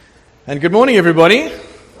And good morning, everybody.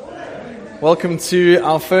 Welcome to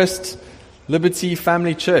our first Liberty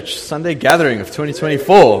Family Church Sunday gathering of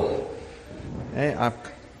 2024. Hey, I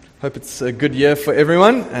hope it's a good year for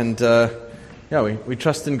everyone, and we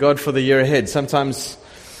trust in God for the year ahead. Sometimes,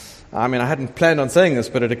 I hadn't planned on saying this,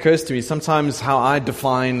 but it occurs to me sometimes how I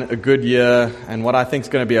define a good year and what I think is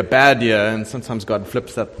going to be a bad year, and sometimes God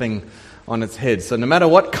flips that thing on its head. So no matter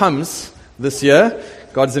what comes this year,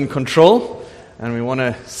 God's in control. And we want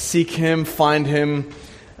to seek Him, find Him,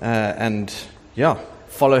 and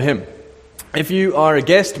follow Him. If you are a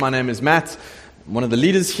guest, my name is Matt. I'm one of the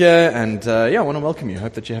leaders here, and I want to welcome you. I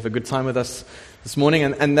hope that you have a good time with us this morning,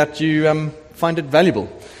 and that you find it valuable.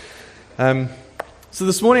 So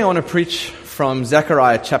this morning I want to preach from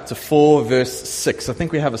Zechariah chapter 4, verse 6. I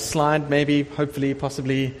think we have a slide, maybe, hopefully,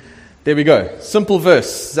 possibly. There we go. Simple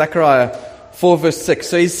verse, Zechariah 4, verse 6.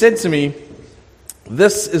 So he said to me,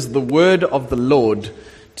 "This is the word of the Lord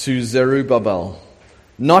to Zerubbabel,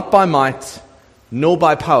 not by might, nor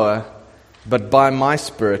by power, but by my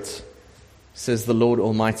Spirit, says the Lord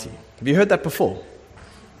Almighty." Have you heard that before?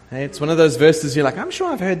 Hey, it's one of those verses you're like, I'm sure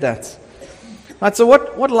I've heard that. Right, so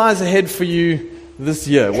what lies ahead for you this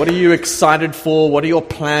year? What are you excited for? What are your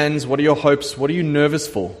plans? What are your hopes? What are you nervous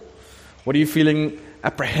for? What are you feeling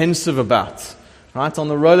apprehensive about? Right, on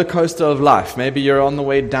the roller coaster of life. Maybe you're on the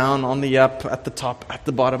way down, on the up, at the top, at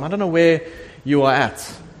the bottom. I don't know where you are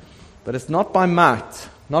at. But it's not by might,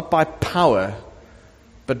 not by power,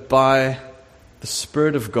 but by the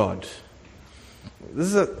Spirit of God. This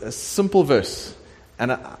is a simple verse.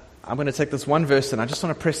 And I'm going to take this one verse and I just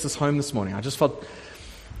want to press this home this morning. I just felt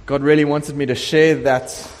God really wanted me to share that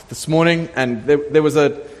this morning. And there was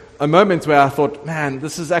a moment where I thought, man,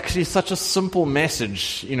 this is actually such a simple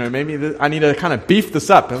message. Maybe I need to kind of beef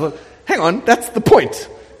this up. I thought, hang on, that's the point,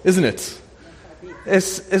 isn't it?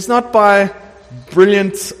 It's not by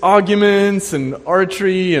brilliant arguments and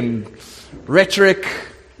oratory and rhetoric.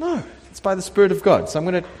 No, it's by the Spirit of God. So I'm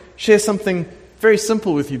going to share something very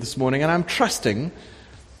simple with you this morning, and I'm trusting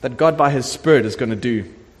that God by His Spirit is going to do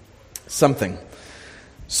something.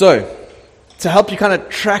 So, to help you kind of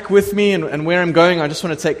track with me and where I'm going, I just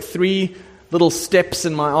want to take 3 little steps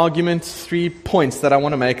in my argument, 3 points that I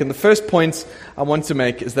want to make. And the first point I want to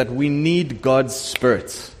make is that we need God's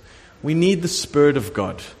Spirit. We need the Spirit of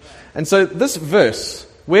God. And so this verse,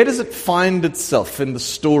 where does it find itself in the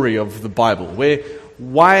story of the Bible?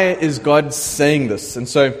 Why is God saying this? And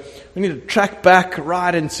so we need to track back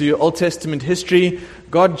right into Old Testament history.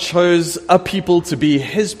 God chose a people to be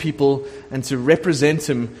His people and to represent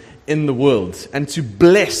Him in the world, and to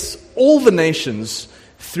bless all the nations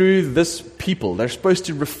through this people. They're supposed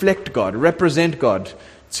to reflect God, represent God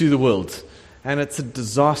to the world. And it's a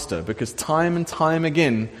disaster because time and time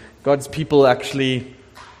again, God's people actually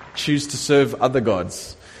choose to serve other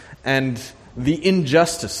gods. And the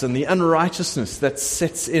injustice and the unrighteousness that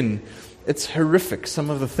sets in, it's horrific,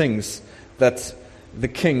 some of the things that the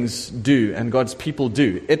kings do and God's people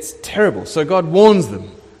do. It's terrible. So God warns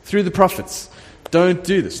them through the prophets. Don't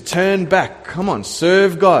do this. Turn back. Come on,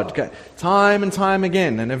 serve God. Okay. Time and time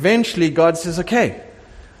again. And eventually God says, okay,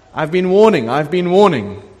 I've been warning.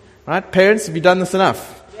 Right? Parents, have you done this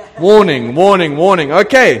enough? Yeah. Warning.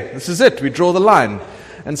 Okay, this is it. We draw the line.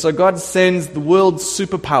 And so God sends the world's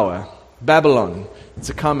superpower, Babylon,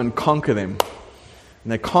 to come and conquer them.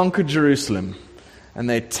 And they conquer Jerusalem. And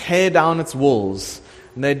they tear down its walls.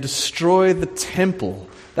 And they destroy the temple.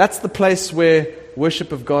 That's the place where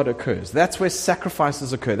worship of God occurs. That's where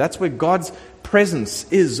sacrifices occur. That's where God's presence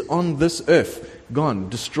is on this earth. Gone,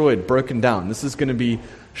 destroyed, broken down. This is going to be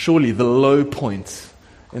surely the low point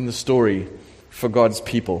in the story for God's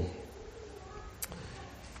people.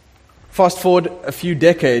 Fast forward a few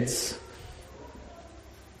decades,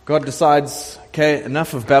 God decides, okay,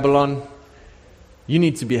 enough of Babylon. You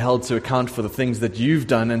need to be held to account for the things that you've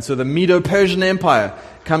done. And so the Medo-Persian Empire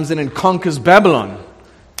comes in and conquers Babylon.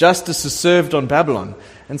 Justice is served on Babylon.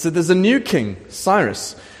 And so there's a new king,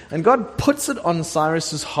 Cyrus. And God puts it on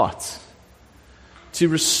Cyrus's heart to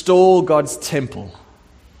restore God's temple.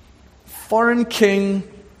 Foreign king,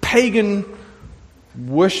 pagan,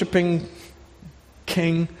 worshipping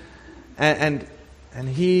king. And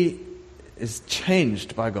he is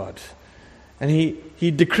changed by God. And he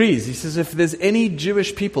decrees, he says, if there's any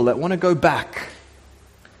Jewish people that want to go back.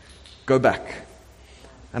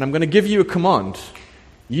 And I'm going to give you a command.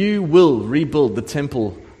 You will rebuild the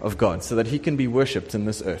temple of God so that He can be worshipped in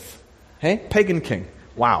this earth. Hey, pagan king.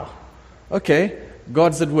 Wow. Okay,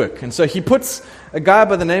 God's at work. And so He puts a guy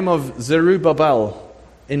by the name of Zerubbabel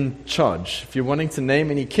in charge. If you're wanting to name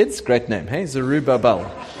any kids, great name. Hey, Zerubbabel.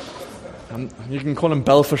 You can call him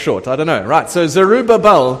Bell for short. I don't know. Right, so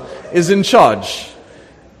Zerubbabel is in charge.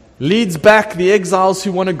 Leads back the exiles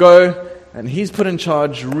who want to go, and he's put in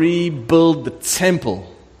charge, rebuild the temple.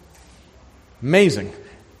 Amazing.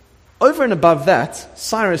 Over and above that,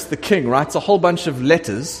 Cyrus the king writes a whole bunch of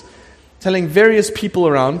letters telling various people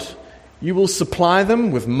around, you will supply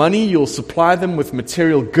them with money, you'll supply them with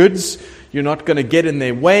material goods, you're not going to get in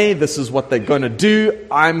their way, this is what they're going to do,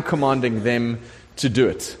 I'm commanding them to do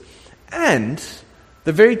it. And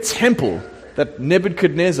the very temple that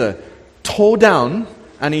Nebuchadnezzar tore down,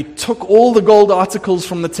 and he took all the gold articles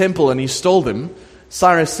from the temple and he stole them,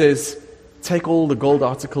 Cyrus says, take all the gold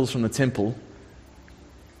articles from the temple,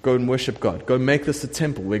 go and worship God. Go make this a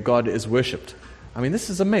temple where God is worshipped. I mean,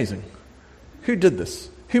 this is amazing. Who did this?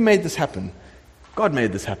 Who made this happen? God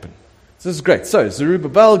made this happen. So this is great. So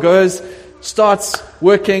Zerubbabel goes, starts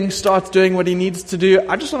working, starts doing what he needs to do.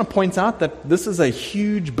 I just want to point out that this is a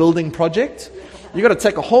huge building project. You've got to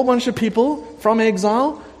take a whole bunch of people from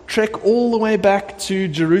exile, trek all the way back to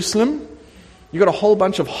Jerusalem. You've got a whole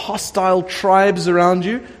bunch of hostile tribes around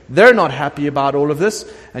you. They're not happy about all of this.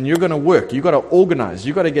 And you're going to work. You've got to organize.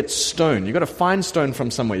 You've got to get stone. You've got to find stone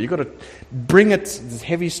from somewhere. You've got to bring it, this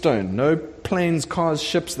heavy stone. No planes, cars,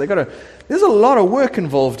 ships. There's a lot of work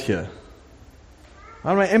involved here.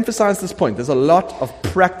 I want to emphasize this point. There's a lot of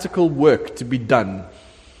practical work to be done.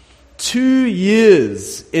 2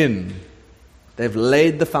 years in, they've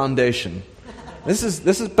laid the foundation. This is,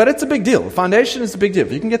 but it's a big deal. Foundation is a big deal.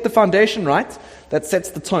 If you can get the foundation right, that sets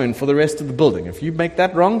the tone for the rest of the building. If you make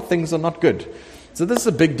that wrong, things are not good. So this is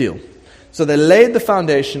a big deal. So they laid the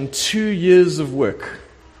foundation, 2 years of work,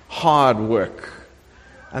 hard work.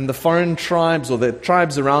 And the foreign tribes or the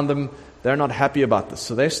tribes around them, they're not happy about this.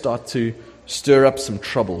 So they start to stir up some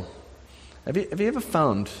trouble. Have you ever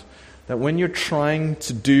found that when you're trying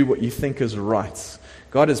to do what you think is right,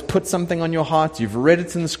 God has put something on your heart, you've read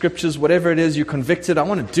it in the scriptures, whatever it is, you're convicted, I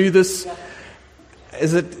want to do this.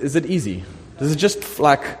 Is it easy? Does it just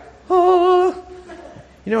like, oh?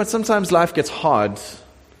 You know what, sometimes life gets hard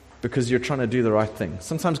because you're trying to do the right thing.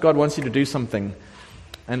 Sometimes God wants you to do something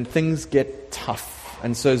and things get tough.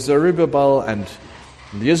 And so Zerubbabel and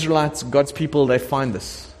the Israelites, God's people, they find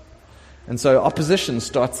this. And so opposition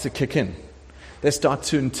starts to kick in. They start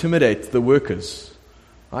to intimidate the workers.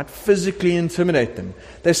 Right? Physically intimidate them.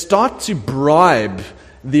 They start to bribe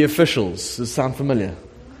the officials. Does this sound familiar?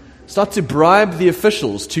 Start to bribe the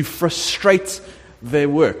officials to frustrate their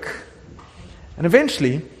work. And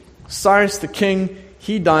eventually, Cyrus the king,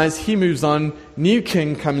 he dies, he moves on, new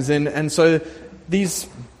king comes in, and so these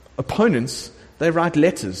opponents, they write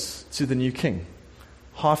letters to the new king.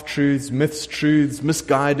 Half-truths, myths, truths,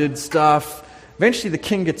 misguided stuff. Eventually the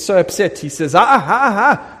king gets so upset, he says,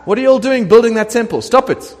 what are you all doing building that temple? Stop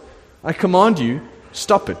it. I command you,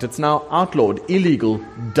 stop it. It's now outlawed, illegal,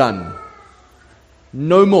 done.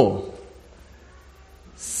 No more.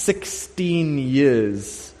 16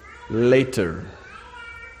 years later.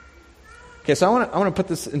 Okay, so I want to put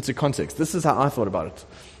this into context. This is how I thought about it.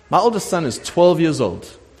 My oldest son is 12 years old.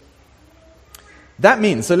 That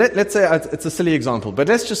means, so let's say it's a silly example, but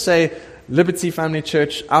let's just say Liberty Family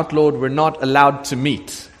Church, outlawed, we're not allowed to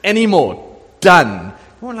meet anymore. Done.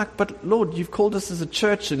 We're like, but Lord, you've called us as a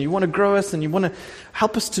church and you want to grow us and you want to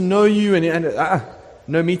help us to know you and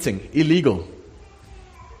no meeting. Illegal.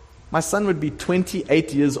 My son would be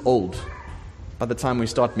 28 years old by the time we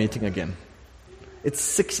start meeting again.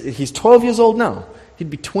 He's 12 years old now.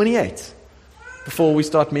 He'd be 28 before we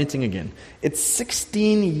start meeting again. It's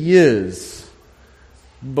 16 years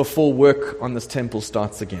before work on this temple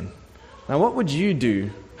starts again. Now, what would you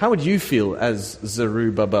do? How would you feel as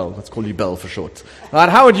Zerubbabel? Let's call you Bell for short. Right,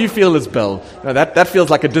 how would you feel as Bell? No, that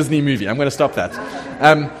feels like a Disney movie. I'm going to stop that.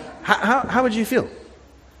 How would you feel?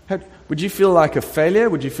 Would you feel like a failure?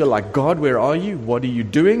 Would you feel like, God, where are you? What are you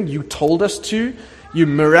doing? You told us to. You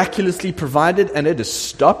miraculously provided, and it has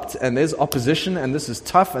stopped, and there's opposition, and this is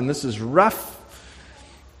tough, and this is rough.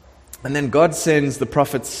 And then God sends the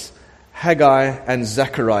prophets Haggai and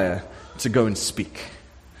Zechariah to go and speak.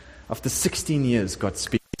 After 16 years, God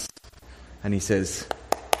speaks, and he says,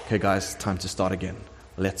 okay, guys, time to start again.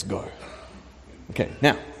 Let's go. Okay,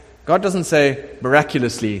 now, God doesn't say,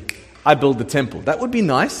 miraculously, I build the temple. That would be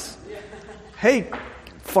nice. Hey,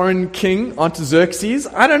 foreign king, Artaxerxes,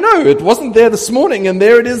 I don't know, it wasn't there this morning, and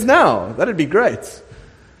there it is now. That'd be great.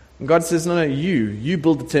 And God says, no, you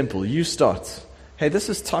build the temple, you start. Hey, this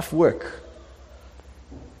is tough work.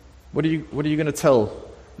 What are you going to tell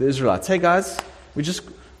the Israelites? Hey, guys, we've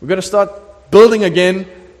got to start building again.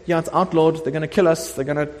 Yeah, it's outlawed. They're going to kill us.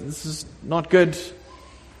 This is not good.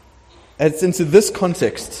 And it's into this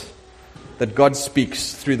context that God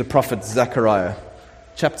speaks through the prophet Zechariah.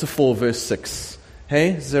 Chapter 4, verse 6.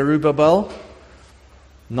 Hey, Zerubbabel,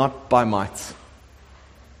 not by might,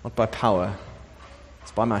 not by power,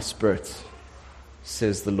 it's by my Spirit,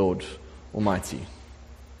 says the Lord Almighty.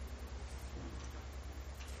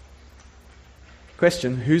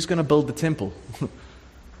 Question, who's going to build the temple?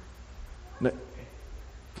 No,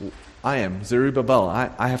 I am, Zerubbabel.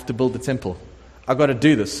 I have to build the temple. I've got to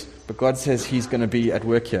do this. But God says He's going to be at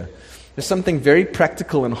work here. There's something very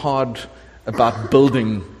practical and hard about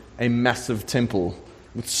building a massive temple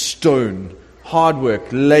with stone, hard work,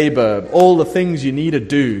 labor, all the things you need to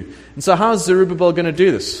do. And so how is Zerubbabel going to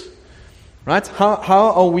do this? Right?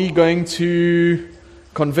 How are we going to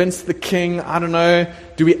convince the king? I don't know.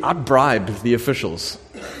 Do we outbribe the officials?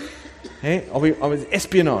 Hey, are we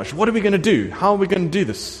espionage? What are we going to do? How are we going to do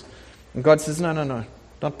this? And God says, no.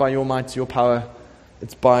 Not by your might, your power.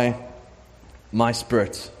 It's by my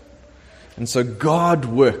Spirit. And so God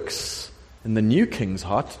works in the new king's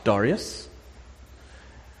heart, Darius.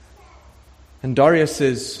 And Darius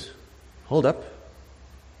says, hold up.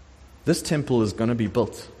 This temple is going to be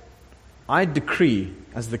built. I decree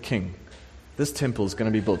as the king, this temple is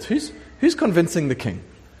going to be built. Who's convincing the king?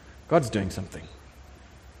 God's doing something.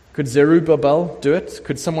 Could Zerubbabel do it?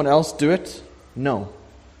 Could someone else do it? No.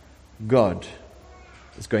 God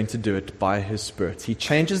is going to do it by His Spirit. He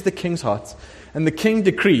changes the king's heart, and the king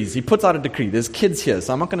decrees. He puts out a decree. There's kids here,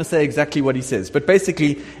 so I'm not going to say exactly what he says. But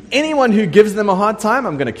basically, anyone who gives them a hard time,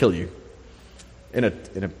 I'm going to kill you. In a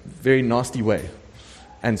very nasty way.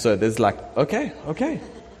 And so there's like, okay.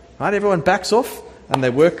 Right, everyone backs off, and they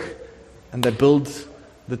work, and they build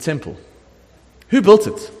the temple. Who built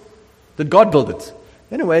it? Did God build it?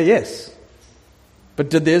 In a way, yes. But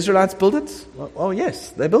did the Israelites build it? Well, yes,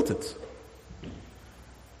 they built it.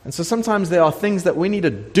 And so sometimes there are things that we need to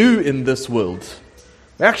do in this world.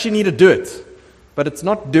 We actually need to do it. But it's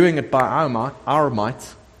not doing it by our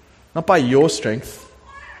might, not by your strength.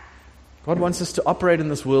 God wants us to operate in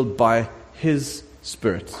this world by His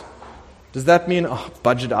Spirit. Does that mean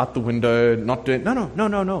budget out the window, not doing?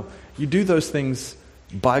 No. You do those things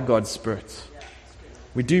by God's Spirit.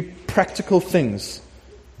 We do practical things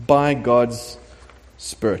by God's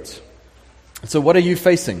Spirit. So what are you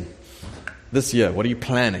facing this year? What are you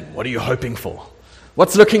planning? What are you hoping for?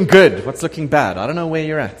 What's looking good? What's looking bad? I don't know where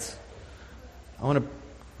you're at. I want to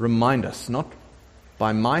remind us, not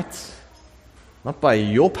by might, not by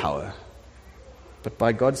your power, but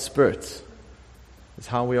by God's Spirit is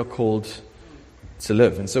how we are called to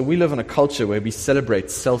live. And so we live in a culture where we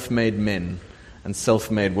celebrate self-made men and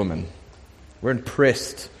self-made women. We're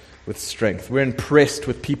impressed with strength. We're impressed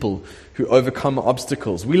with people who overcome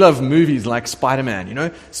obstacles. We love movies like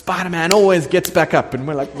Spider-Man. Spider-Man always gets back up, and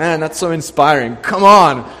we're like, man, that's so inspiring. Come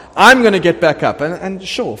on, I'm going to get back up. And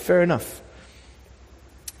sure, fair enough.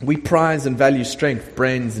 We prize and value strength,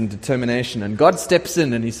 brains, and determination. And God steps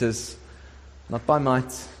in and He says, not by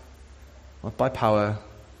might, not by power,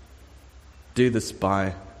 do this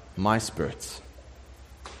by my Spirit.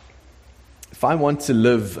 If I want to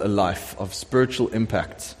live a life of spiritual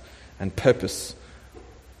impact and purpose,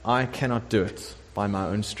 I cannot do it by my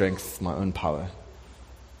own strength, my own power.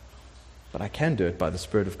 But I can do it by the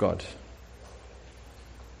Spirit of God.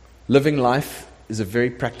 Living life is a very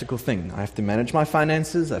practical thing. I have to manage my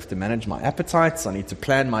finances, I have to manage my appetites, I need to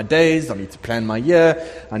plan my days, I need to plan my year,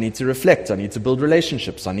 I need to reflect, I need to build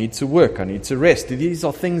relationships, I need to work, I need to rest. These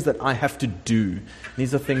are things that I have to do.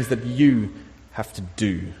 These are things that you have to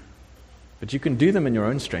do. But you can do them in your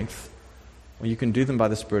own strength, or you can do them by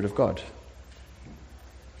the Spirit of God.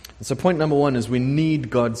 And so point number one is we need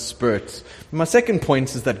God's Spirit. And my second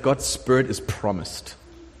point is that God's Spirit is promised.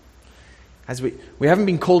 As we haven't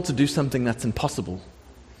been called to do something that's impossible.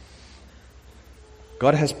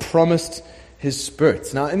 God has promised His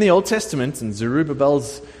Spirit. Now, in the Old Testament, in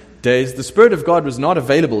Zerubbabel's days, the Spirit of God was not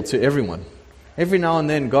available to everyone. Every now and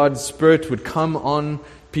then, God's Spirit would come on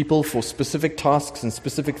people for specific tasks and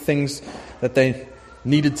specific things that they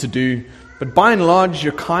needed to do. But by and large,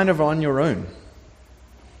 you're kind of on your own.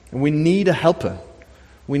 And we need a helper.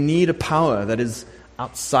 We need a power that is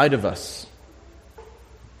outside of us.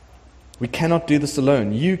 We cannot do this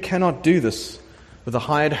alone. You cannot do this with a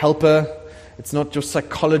hired helper. It's not your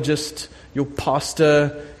psychologist, your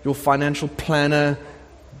pastor, your financial planner.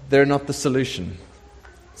 They're not the solution.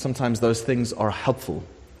 Sometimes those things are helpful.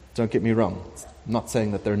 Don't get me wrong. I'm not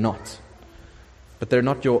saying that they're not. But they're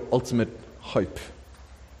not your ultimate hope.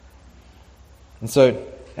 And so,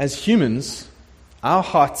 as humans, our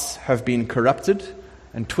hearts have been corrupted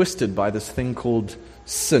and twisted by this thing called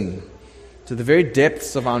sin. To the very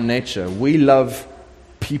depths of our nature, we love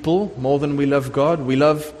people more than we love God. We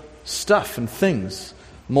love stuff and things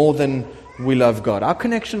more than we love God. Our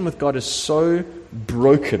connection with God is so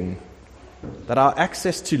broken that our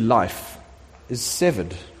access to life is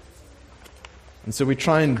severed. And so we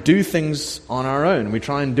try and do things on our own. We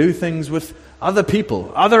try and do things with other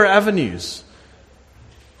people, other avenues.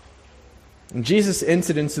 And Jesus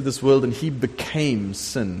entered into this world and He became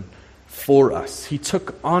sin for us. He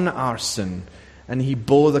took on our sin and He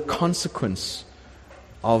bore the consequence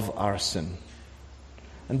of our sin.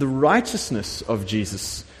 And the righteousness of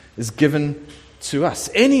Jesus is given to us.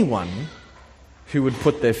 Anyone who would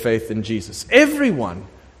put their faith in Jesus, everyone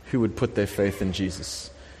who would put their faith in Jesus,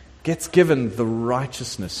 gets given the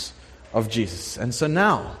righteousness of Jesus. And so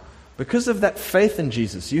now, because of that faith in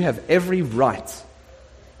Jesus, you have every right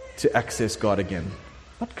to access God again.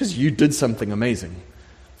 Not because you did something amazing.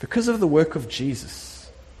 Because of the work of Jesus.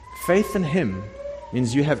 Faith in Him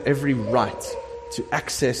means you have every right to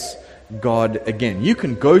access God again. You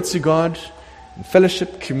can go to God in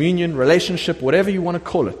fellowship, communion, relationship, whatever you want to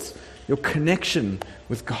call it. Your connection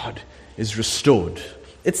with God is restored.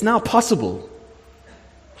 It's now possible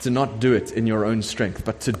to not do it in your own strength,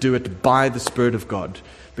 but to do it by the Spirit of God,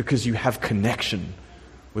 because you have connection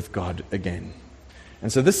with God again.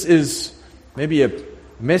 And so this is maybe a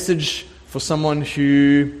message for someone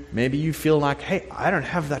who maybe you feel like, hey, I don't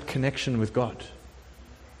have that connection with God.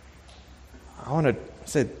 I want to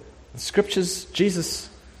say, the Scriptures, Jesus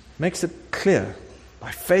makes it clear, by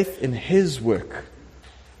faith in His work,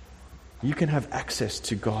 you can have access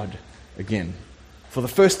to God again. For the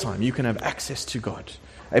first time, you can have access to God.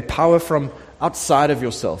 A power from outside of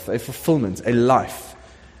yourself, a fulfillment, a life,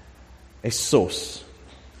 a source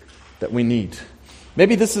that we need.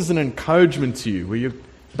 Maybe this is an encouragement to you, where you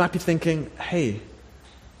might be thinking, hey,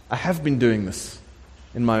 I have been doing this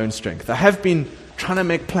in my own strength. I have been trying to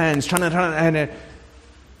make plans,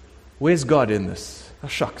 where's God in this? Oh,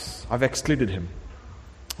 shucks, I've excluded Him.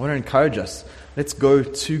 I want to encourage us. Let's go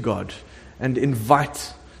to God and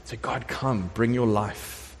invite, say, God, come, bring your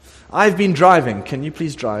life. I've been driving. Can you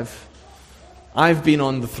please drive? I've been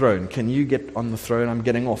on the throne. Can you get on the throne? I'm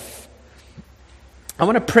getting off. I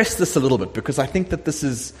want to press this a little bit because I think that this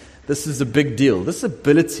is a big deal. This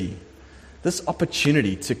ability, this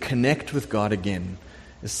opportunity to connect with God again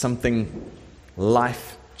is something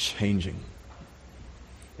life-changing.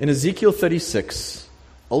 In Ezekiel 36,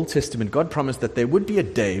 Old Testament, God promised that there would be a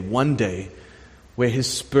day, one day, where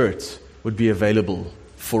His Spirit would be available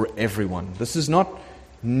for everyone. This is not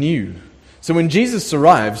new. So when Jesus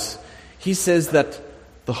arrives, He says that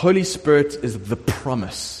the Holy Spirit is the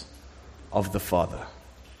promise of the Father.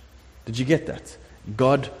 Did you get that?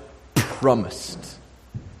 God promised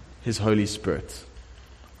His Holy Spirit.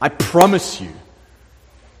 I promise you,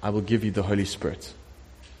 I will give you the Holy Spirit.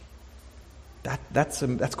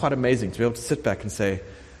 That's quite amazing to be able to sit back and say,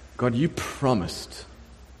 God, you promised.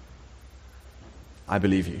 I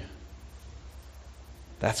believe you.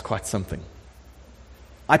 That's quite something.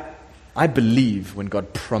 I believe when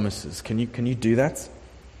God promises. Can you do that?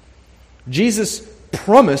 Jesus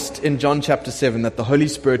promised in John chapter 7 that the Holy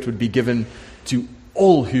Spirit would be given to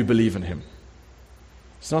all who believe in Him.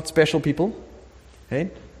 It's not special people.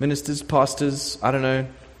 Okay? Ministers, pastors, I don't know,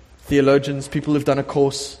 theologians, people who've done a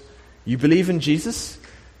course. You believe in Jesus?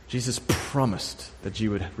 Jesus promised that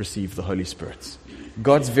you would receive the Holy Spirit.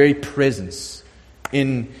 God's very presence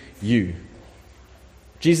in you.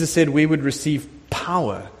 Jesus said we would receive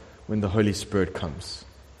power when the Holy Spirit comes.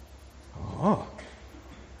 Oh.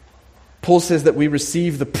 Paul says that we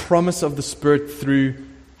receive the promise of the Spirit through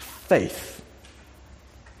faith.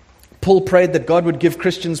 Paul prayed that God would give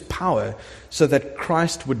Christians power so that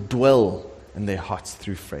Christ would dwell in their hearts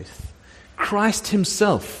through faith. Christ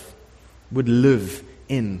Himself would live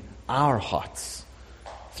in our hearts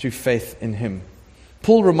through faith in Him.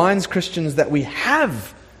 Paul reminds Christians that we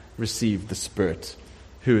have received the Spirit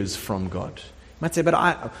who is from God. You might say,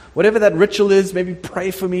 but whatever that ritual is, maybe pray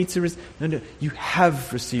for me to receive. No, you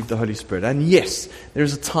have received the Holy Spirit. And yes,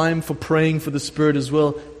 there's a time for praying for the Spirit as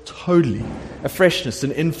well. Totally. A freshness,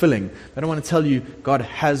 an infilling. But I want to tell you, God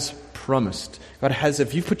has promised. God has,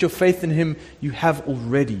 if you put your faith in Him, you have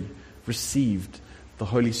already received the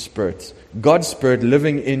Holy Spirit. God's Spirit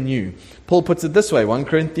living in you. Paul puts it this way, 1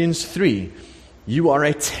 Corinthians 3. You are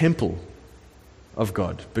a temple of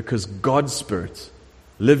God because God's Spirit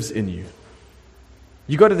lives in you.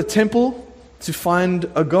 You go to the temple to find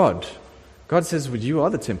a God. God says, well, you are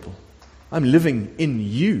the temple. I'm living in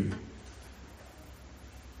you.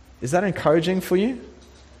 Is that encouraging for you?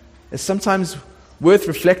 It's sometimes worth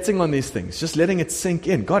reflecting on these things, just letting it sink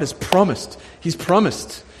in. God has promised. He's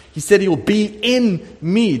promised. He said He will be in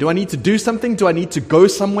me. Do I need to do something? Do I need to go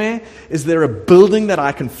somewhere? Is there a building that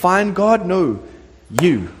I can find God? No,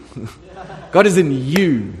 you. God is in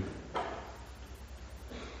you.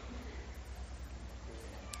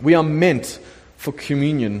 We are meant for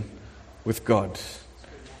communion with God.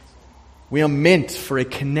 We are meant for a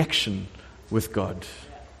connection with God.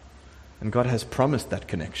 And God has promised that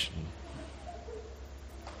connection.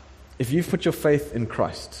 If you've put your faith in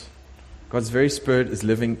Christ, God's very Spirit is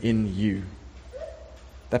living in you.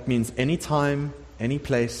 That means anytime, any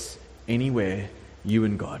place, anywhere, you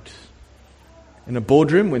and God. In a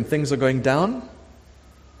boardroom when things are going down,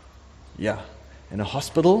 yeah. In a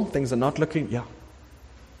hospital, things are not looking, yeah.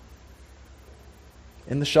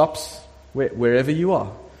 In the shops, wherever you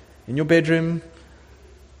are. In your bedroom,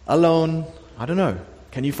 alone, I don't know.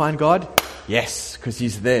 Can you find God? Yes, because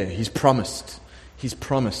He's there. He's promised. He's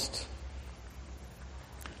promised.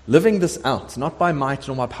 Living this out, not by might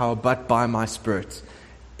nor by power, but by my Spirit,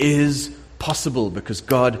 is possible because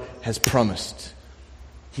God has promised.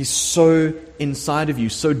 He's so inside of you,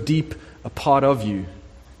 so deep a part of you.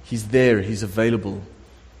 He's there. He's available.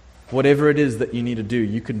 Whatever it is that you need to do,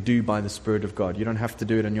 you can do by the Spirit of God. You don't have to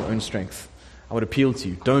do it in your own strength. I would appeal to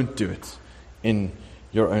you, don't do it in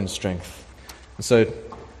your own strength. And so,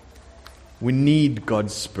 we need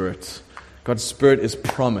God's Spirit. God's Spirit is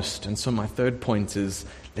promised. And so my third point is,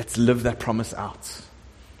 let's live that promise out.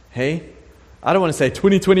 Hey? I don't want to say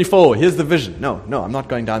 2024, here's the vision. No, I'm not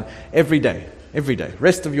going down every day,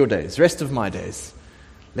 rest of your days, rest of my days.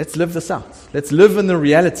 Let's live this out. Let's live in the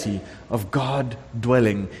reality of God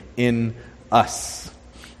dwelling in us.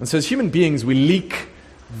 And so as human beings, we leak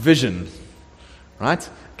vision, right?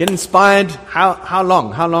 Get inspired. How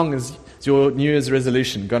long? How long is your New Year's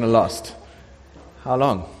resolution going to last? How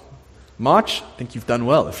long? March? I think you've done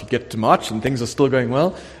well. If you get to March and things are still going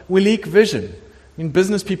well, we leak vision. I mean,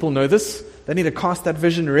 business people know this. They need to cast that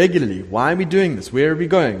vision regularly. Why are we doing this? Where are we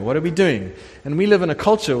going? What are we doing? And we live in a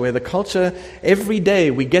culture where the culture, every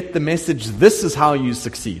day we get the message, this is how you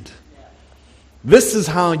succeed. This is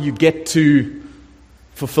how you get to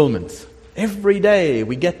fulfillment. Every day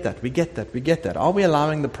we get that. Are we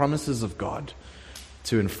allowing the promises of God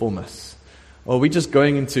to inform us? Or are we just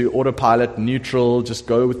going into autopilot, neutral, just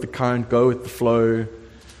go with the current, go with the flow?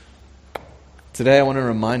 Today I want to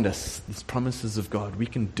remind us, these promises of God, we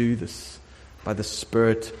can do this by the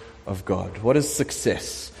Spirit of God. What is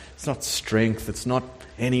success? It's not strength. It's not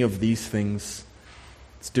any of these things.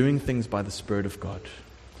 It's doing things by the Spirit of God.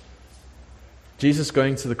 Jesus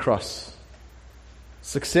going to the cross.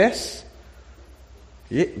 Success?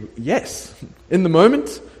 Yes. In the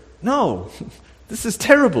moment? No. This is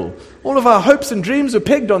terrible. All of our hopes and dreams were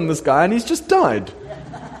pegged on this guy and he's just died.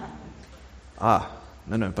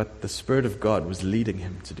 No, but the Spirit of God was leading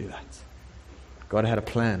him to do that. God had a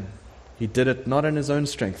plan. He did it not in his own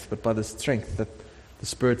strength, but by the strength that the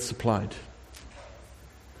Spirit supplied.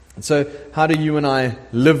 And so, how do you and I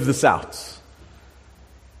live this out?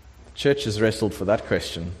 The church has wrestled with that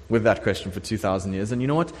question for 2,000 years. And you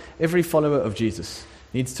know what? Every follower of Jesus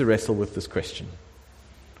needs to wrestle with this question.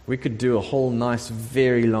 We could do a whole nice,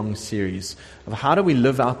 very long series of how do we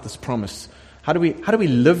live out this promise? How do we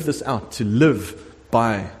live this out to live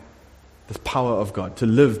by the power of God, to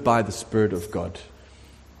live by the Spirit of God?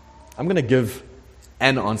 I'm going to give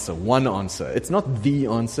an answer, one answer. It's not the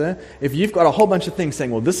answer. If you've got a whole bunch of things saying,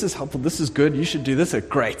 well, this is helpful, this is good, you should do this,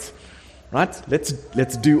 great. Right?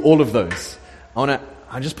 Let's do all of those.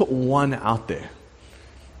 I just put one out there.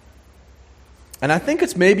 And I think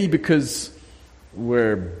it's maybe because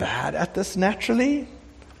we're bad at this naturally,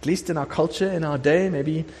 at least in our culture, in our day.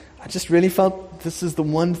 Maybe I just really felt this is the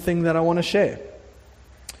one thing that I want to share.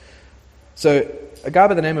 So, a guy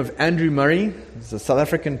by the name of Andrew Murray, he's a South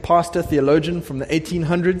African pastor, theologian from the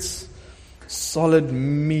 1800s, solid,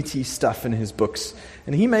 meaty stuff in his books.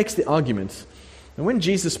 And he makes the argument that when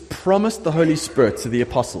Jesus promised the Holy Spirit to the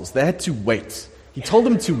apostles, they had to wait. He told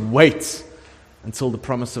them to wait until the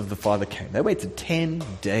promise of the Father came. They waited 10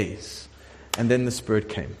 days, and then the Spirit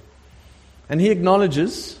came. And he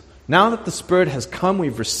acknowledges, now that the Spirit has come,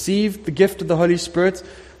 we've received the gift of the Holy Spirit.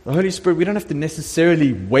 The Holy Spirit, we don't have to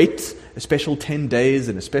necessarily wait a special 10 days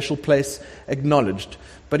in a special place, acknowledged.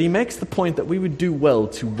 But he makes the point that we would do well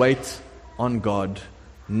to wait on God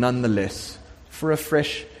nonetheless for a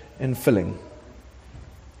fresh infilling.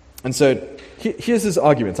 And so here's his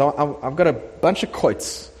argument. I've got a bunch of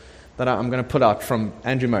quotes that I'm going to put out from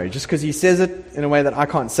Andrew Murray, just because he says it in a way that I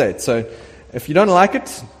can't say it. So if you don't like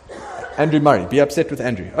it, Andrew Murray, be upset with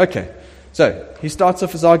Andrew. Okay. So, he starts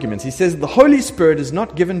off his arguments. He says, the Holy Spirit is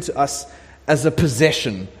not given to us as a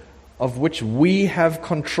possession of which we have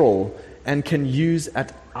control and can use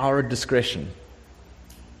at our discretion.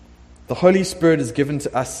 The Holy Spirit is given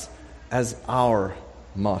to us as our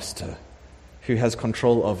master, who has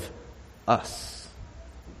control of us.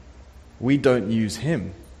 We don't use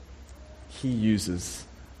him. He uses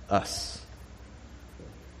us.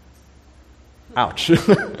 Ouch.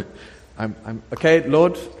 I'm okay,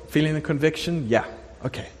 Lord, feeling the conviction? Yeah,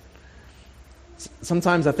 okay.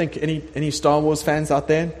 Sometimes I think any Star Wars fans out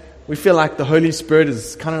there, we feel like the Holy Spirit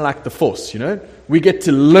is kind of like the Force, We get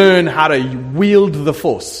to learn how to wield the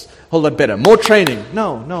Force a whole lot better. More training.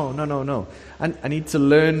 No. I need to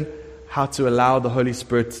learn how to allow the Holy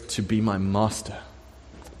Spirit to be my master,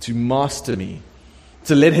 to master me,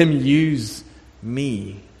 to let Him use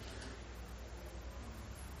me.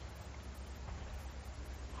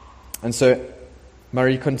 And so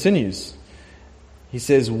Murray continues. He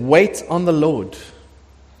says, wait on the Lord.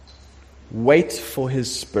 Wait for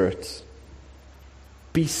His Spirit.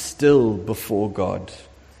 Be still before God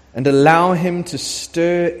and allow Him to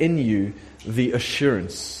stir in you the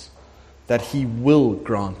assurance that He will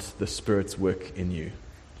grant the Spirit's work in you.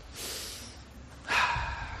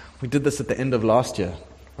 We did this at the end of last year,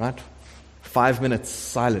 right? 5 minutes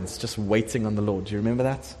silence, just waiting on the Lord. Do you remember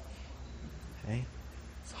that? Okay.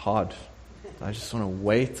 It's hard. I just want to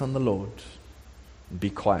wait on the Lord and be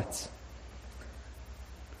quiet.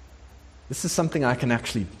 This is something I can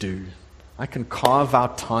actually do. I can carve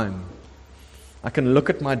out time. I can look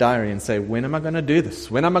at my diary and say, when am I going to do this?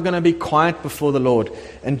 When am I going to be quiet before the Lord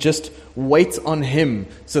and just wait on Him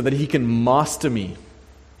so that He can master me?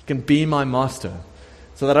 He can be my master.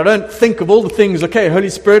 So that I don't think of all the things, okay, Holy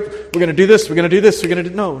Spirit, we're going to do this, we're going to do this, we're going to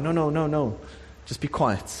do... No. Just be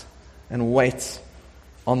quiet and wait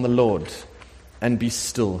on the Lord and be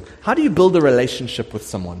still. How do you build a relationship with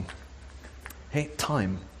someone? Hey,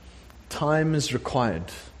 time. Time is required.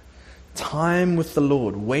 Time with the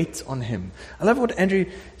Lord. Wait on Him. I love what Andrew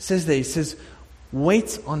says there. He says,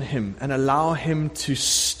 wait on Him and allow Him to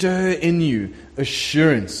stir in you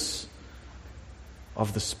assurance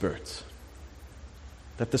of the Spirit.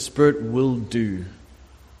 That the Spirit will do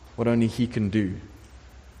what only He can do.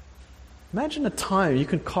 Imagine a time you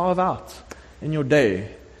can carve out in your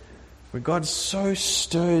day where God so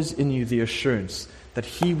stirs in you the assurance that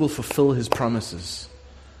He will fulfill His promises.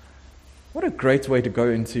 What a great way to go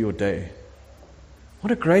into your day.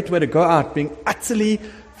 What a great way to go out being utterly,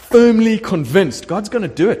 firmly convinced God's going to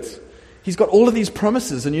do it. He's got all of these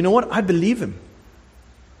promises, and you know what? I believe Him.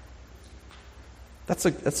 That's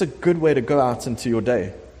a good way to go out into your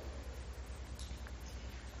day.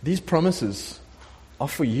 These promises are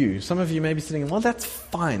for you. Some of you may be sitting, well, that's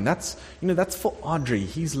fine. That's for Audrey.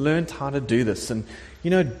 He's learned how to do this. And,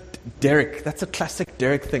 Derek, that's a classic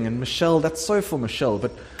Derek thing. And Michelle, that's so for Michelle.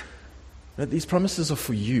 But these promises are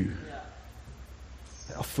for you.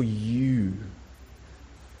 They are for you.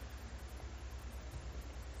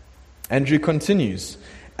 Andrew continues,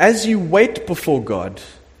 as you wait before God,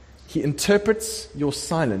 He interprets your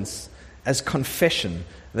silence as confession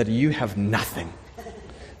that you have nothing.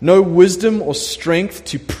 No wisdom or strength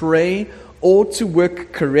to pray or to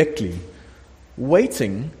work correctly.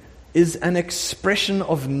 Waiting is an expression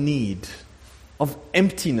of need, of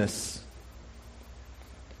emptiness.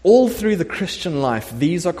 All through the Christian life,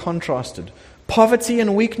 these are contrasted. Poverty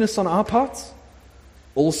and weakness on our part,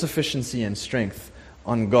 all sufficiency and strength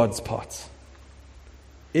on God's part.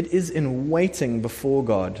 It is in waiting before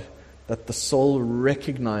God that the soul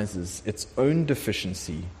recognizes its own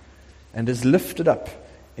deficiency and is lifted up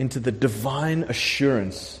into the divine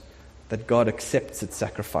assurance that God accepts its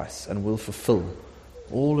sacrifice and will fulfill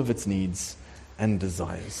all of its needs and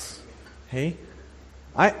desires. Hey?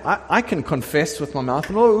 I can confess with my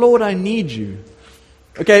mouth, oh, Lord, I need you.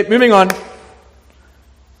 Okay, moving on.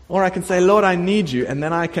 Or I can say, Lord, I need you, and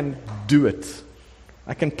then I can do it.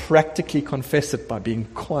 I can practically confess it by being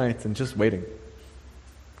quiet and just waiting.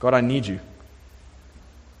 God, I need you.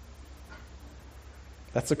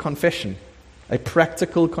 That's a confession, a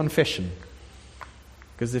practical confession.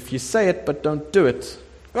 Because if you say it but don't do it,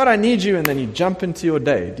 God, I need you, and then you jump into your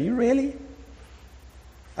day. Do you really?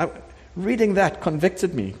 Reading that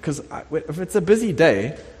convicted me, because if it's a busy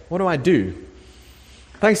day, what do?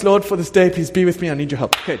 Thanks, Lord, for this day. Please be with me. I need your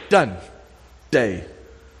help. Okay, done. Day.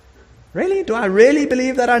 Really? Do I really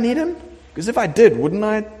believe that I need Him? Because if I did, wouldn't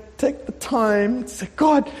I take the time to say,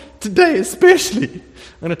 God, today especially,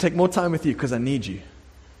 I'm going to take more time with you because I need you.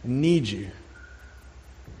 I need you.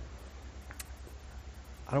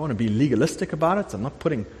 I don't want to be legalistic about it. I'm not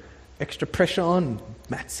putting extra pressure on.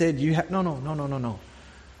 Matt said you have... No.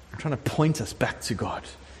 I'm trying to point us back to God.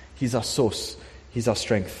 He's our source. He's our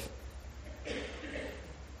strength.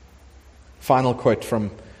 Final quote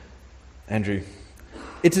from Andrew.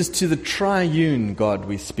 It is to the triune God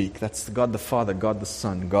we speak. That's God the Father, God the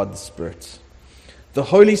Son, God the Spirit. The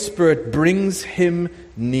Holy Spirit brings Him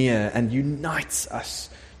near and unites us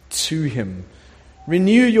to Him.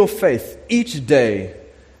 Renew your faith each day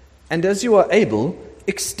And as you are able,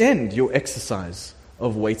 extend your exercise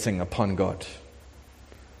of waiting upon God.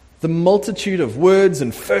 The multitude of words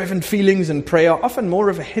and fervent feelings in prayer are often more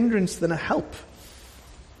of a hindrance than a help.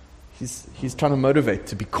 He's trying to motivate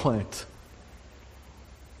to be quiet.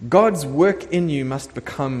 God's work in you must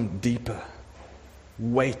become deeper.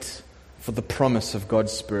 Wait for the promise of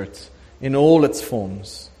God's Spirit in all its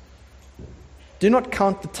forms. Do not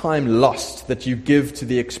count the time lost that you give to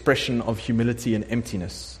the expression of humility and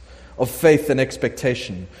emptiness, of faith and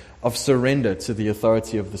expectation, of surrender to the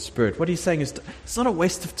authority of the Spirit. What he's saying is, it's not a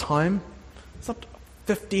waste of time. It's not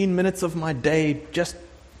 15 minutes of my day just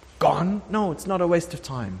gone. No, it's not a waste of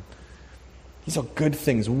time. These are good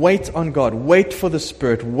things. Wait on God. Wait for the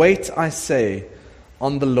Spirit. Wait, I say,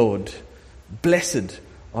 on the Lord. Blessed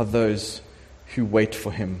are those who wait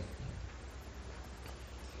for Him.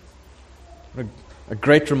 A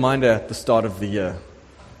great reminder at the start of the year.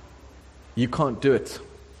 You can't do it.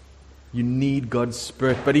 You need God's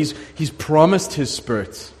Spirit, but He's promised His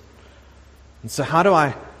Spirit. And so how do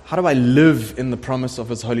I live in the promise of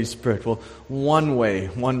His Holy Spirit? Well,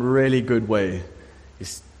 one really good way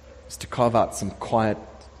is to carve out some quiet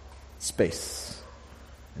space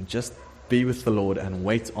and just be with the Lord and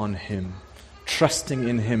wait on Him, trusting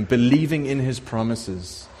in Him, believing in His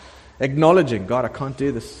promises, acknowledging, God, I can't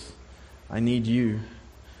do this. I need You.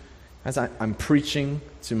 As I'm preaching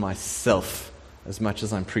to myself as much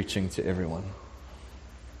as I'm preaching to everyone.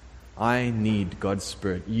 I need God's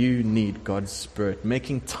Spirit. You need God's Spirit.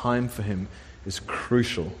 Making time for Him is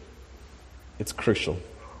crucial. It's crucial.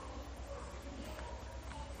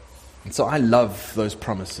 And so I love those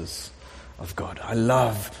promises of God. I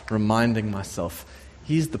love reminding myself,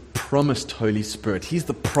 He's the promised Holy Spirit. He's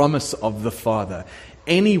the promise of the Father.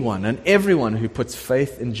 Anyone and everyone who puts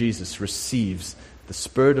faith in Jesus receives the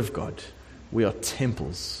Spirit of God. We are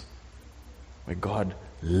temples where God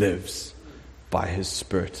lives by His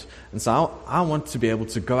Spirit. And so I want to be able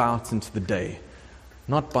to go out into the day,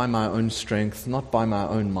 not by my own strength, not by my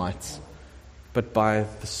own might, but by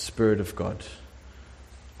the Spirit of God.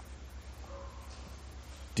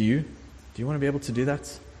 Do you? Do you want to be able to do that?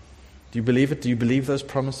 Do you believe it? Do you believe those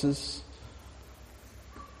promises?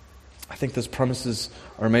 I think those promises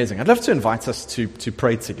are amazing. I'd love to invite us to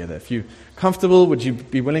pray together. If you're comfortable, would you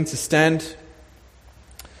be willing to stand?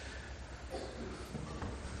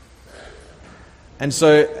 And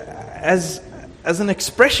so, as an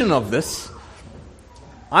expression of this,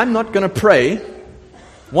 I'm not going to pray,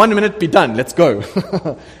 1 minute, be done, let's go.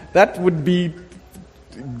 That would be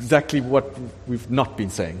exactly what we've not been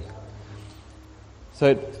saying.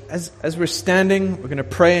 So as we're standing, we're going to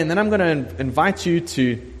pray, and then I'm going to invite you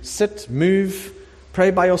to sit, move,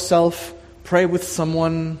 pray by yourself, pray with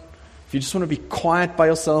someone. If you just want to be quiet by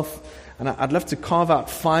yourself, and I'd love to carve out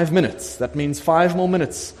 5 minutes. That means 5 more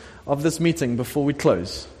minutes of this meeting before we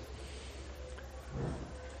close.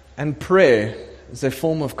 And prayer is a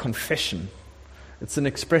form of confession. It's an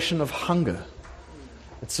expression of hunger.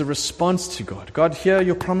 It's a response to God. God, here are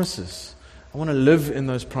Your promises. I want to live in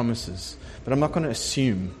those promises. But I'm not going to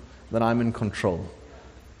assume that I'm in control.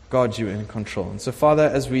 God, You're in control. And so, Father,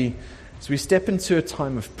 as we step into a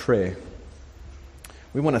time of prayer,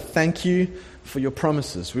 we want to thank You for Your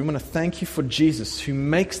promises. We want to thank You for Jesus, who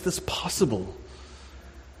makes this possible.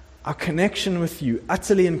 Our connection with You,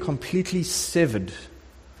 utterly and completely severed.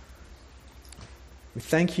 We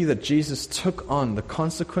thank You that Jesus took on the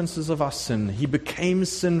consequences of our sin. He became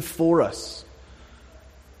sin for us,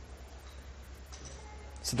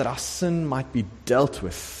 so that our sin might be dealt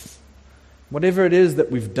with. Whatever it is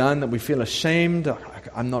that we've done, that we feel ashamed,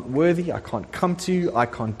 I'm not worthy, I can't come to You, I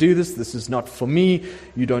can't do this is not for me,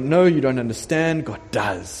 You don't know, You don't understand, God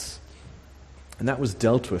does. And that was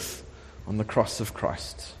dealt with on the cross of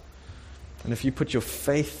Christ. And if you put your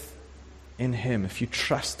faith in Him, if you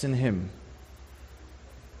trust in Him,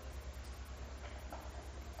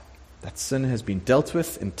 that sin has been dealt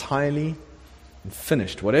with entirely and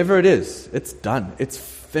finished. Whatever it is, it's done. It's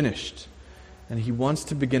finished. And He wants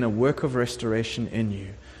to begin a work of restoration in you,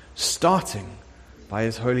 starting by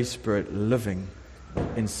His Holy Spirit living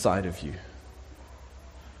inside of you.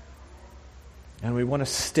 And we want to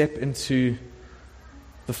step into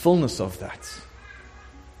the fullness of that.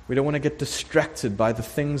 We don't want to get distracted by the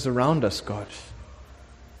things around us, God.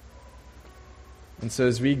 And so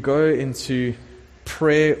as we go into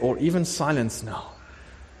prayer or even silence now,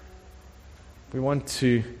 we want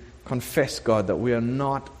to confess, God, that we are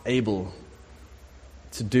not able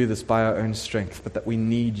to do this by our own strength, but that we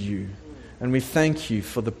need You. And we thank You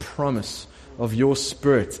for the promise of Your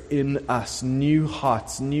Spirit in us, new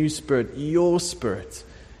hearts, new spirit, Your Spirit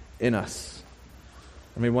in us.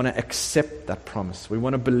 And we want to accept that promise. We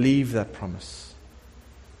want to believe that promise.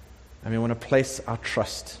 And we want to place our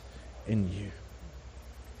trust in you.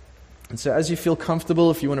 And so as you feel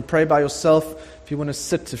comfortable, if you want to pray by yourself, if you want to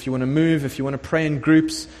sit, if you want to move, if you want to pray in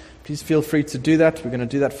groups, please feel free to do that. We're going to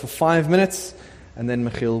do that for 5 minutes, and then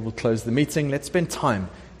Michiel will close the meeting. Let's spend time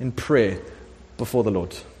in prayer before the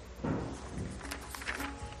Lord.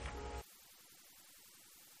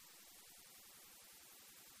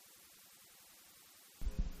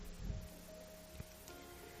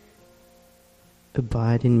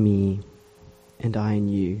 Abide in me, and I in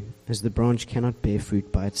you, as the branch cannot bear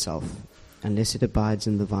fruit by itself, unless it abides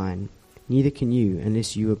in the vine. Neither can you,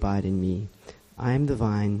 unless you abide in me. I am the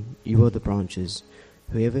vine, you are the branches.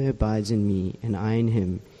 Whoever abides in me, and I in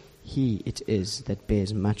him, he it is that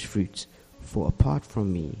bears much fruit. For apart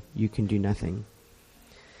from me, you can do nothing.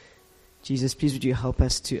 Jesus, please would you help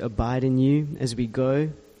us to abide in you as we go,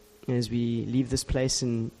 as we leave this place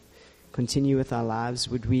and continue with our lives.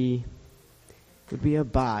 Would we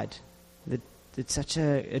abide? It's such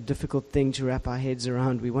a difficult thing to wrap our heads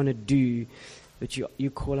around. We want to do, but you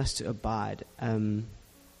call us to abide.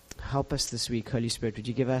 Help us this week, Holy Spirit. Would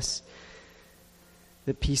you give us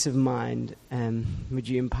the peace of mind? Would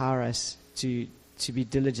you empower us to be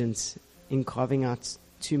diligent in carving out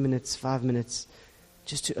 2 minutes, 5 minutes,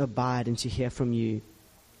 just to abide and to hear from you,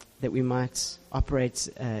 that we might operate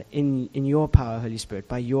in your power, Holy Spirit,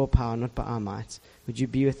 by your power, not by our might. Would you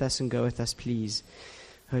be with us and go with us, please?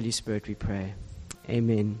 Holy Spirit, we pray.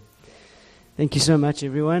 Amen. Thank you so much,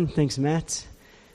 everyone. Thanks, Matt.